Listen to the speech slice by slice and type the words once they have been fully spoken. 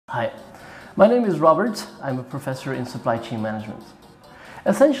Hi, my name is Robert. I'm a professor in supply chain management.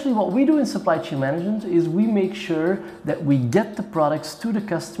 Essentially, what we do in supply chain management is we make sure that we get the products to the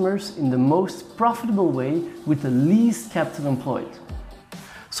customers in the most profitable way with the least capital employed.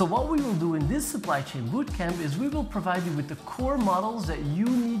 So what we will do in this supply chain bootcamp is we will provide you with the core models that you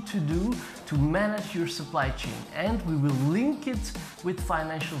need to do to manage your supply chain, and we will link it with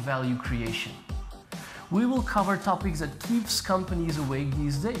financial value creation. We will cover topics that keeps companies awake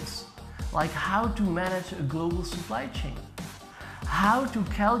these days, like how to manage a global supply chain, how to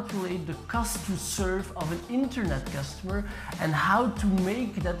calculate the cost to serve of an internet customer and how to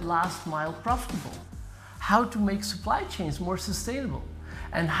make that last mile profitable, how to make supply chains more sustainable,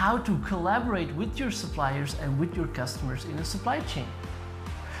 and how to collaborate with your suppliers and with your customers in a supply chain.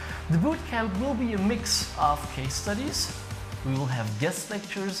 The bootcamp will be a mix of case studies, we will have guest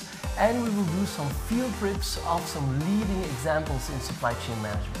lectures, and we will do some field trips of some leading examples in supply chain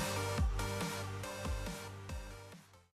management.